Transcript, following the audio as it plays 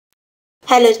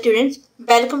Hello students,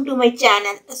 welcome to my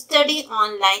channel Study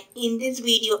Online. In this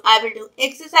video, I will do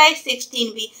exercise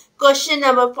 16b, question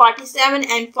number 47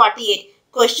 and 48.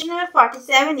 Question number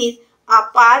 47 is, a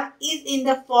park is in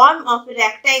the form of a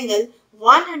rectangle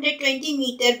 120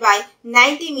 meter by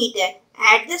 90 meter.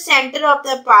 At the center of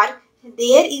the park,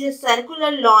 there is a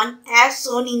circular lawn as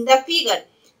shown in the figure.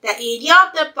 The area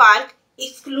of the park,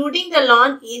 excluding the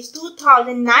lawn, is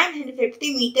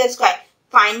 2950 meters square.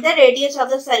 Find the radius of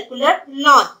the circular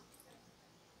lawn.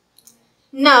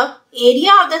 Now,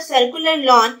 area of the circular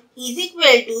lawn is equal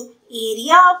to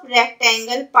area of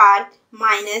rectangle park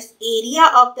minus area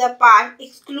of the park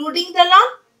excluding the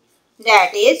lawn.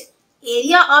 That is,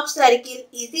 area of circle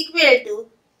is equal to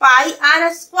pi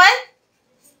r square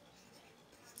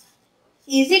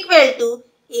is equal to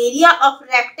area of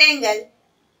rectangle,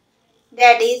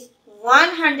 that is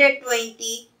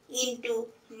 120 into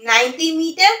 90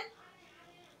 meter,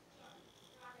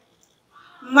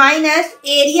 minus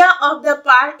area of the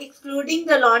park excluding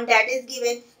the lawn, that is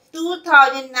given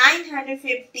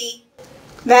 2950.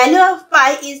 Value of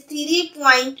pi is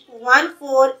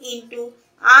 3.14 into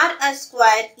r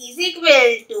square is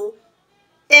equal to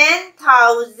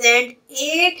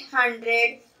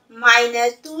 10,800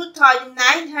 minus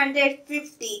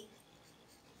 2,950.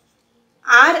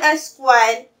 R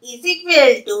square is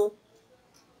equal to,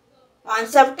 on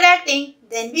subtracting,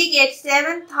 then we get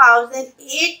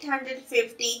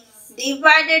 7,850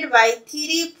 divided by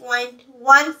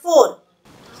 3.14.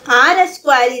 R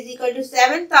square is equal to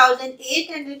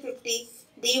 7,850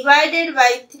 divided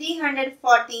by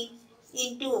 340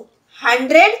 into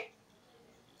 100.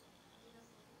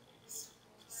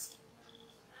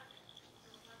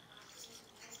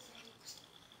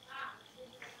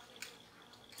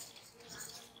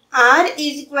 R is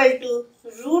equal to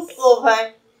root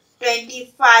over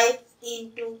 25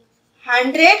 into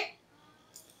 100.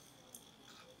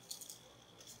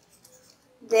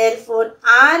 Therefore,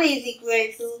 R is equal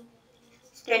to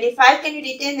 25 can be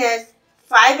written as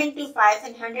 5 into 5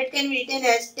 and 100 can be written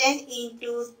as 10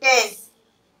 into 10.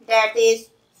 That is,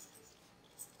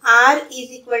 R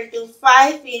is equal to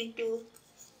 5 into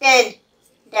 10.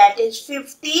 That is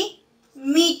 50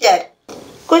 meter.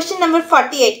 Question number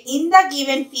 48. In the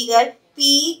given figure,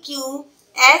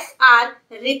 PQSR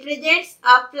represents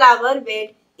a flower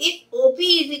bed. If OP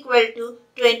is equal to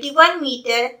 21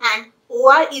 meter and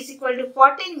OR is equal to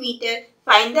 14 meter,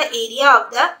 find the area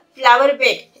of the flower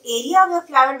bed. Area of the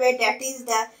flower bed, that is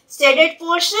the shaded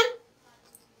portion.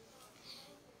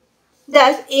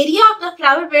 Thus, area of the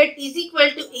flower bed is equal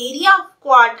to area of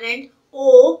quadrant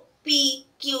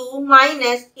OPQ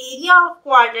minus area of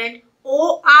quadrant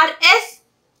ORS.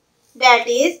 That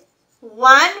is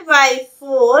 1 by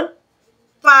 4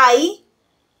 pi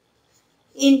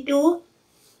into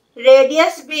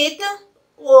radius with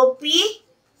OP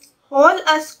whole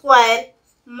square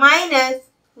minus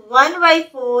 1 by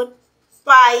 4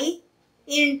 pi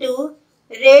into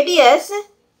radius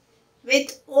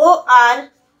with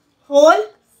OR whole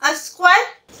square.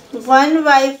 1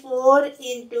 by 4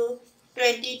 into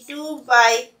 22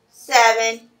 by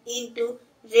 7 into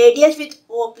radius with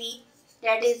OP,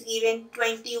 that is given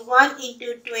 21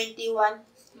 into 21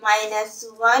 minus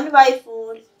 1 by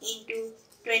 4 into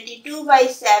 22 by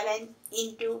 7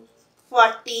 into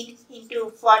 14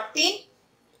 into 14.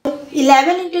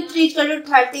 11 into 3 is equal to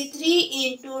 33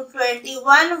 into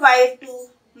 21 by 2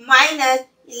 minus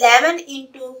 11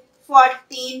 into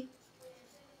 14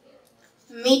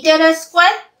 meter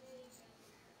square.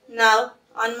 Now,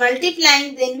 on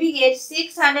multiplying, then we get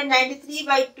 693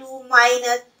 by 2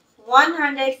 minus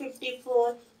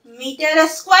 154 meter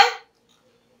square.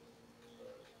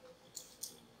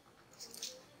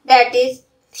 That is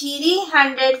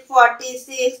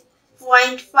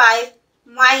 346.5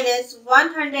 minus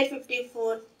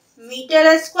 154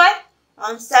 meter square.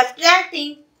 On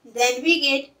subtracting, then we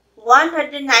get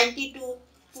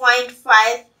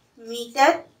 192.5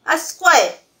 meter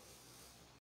square.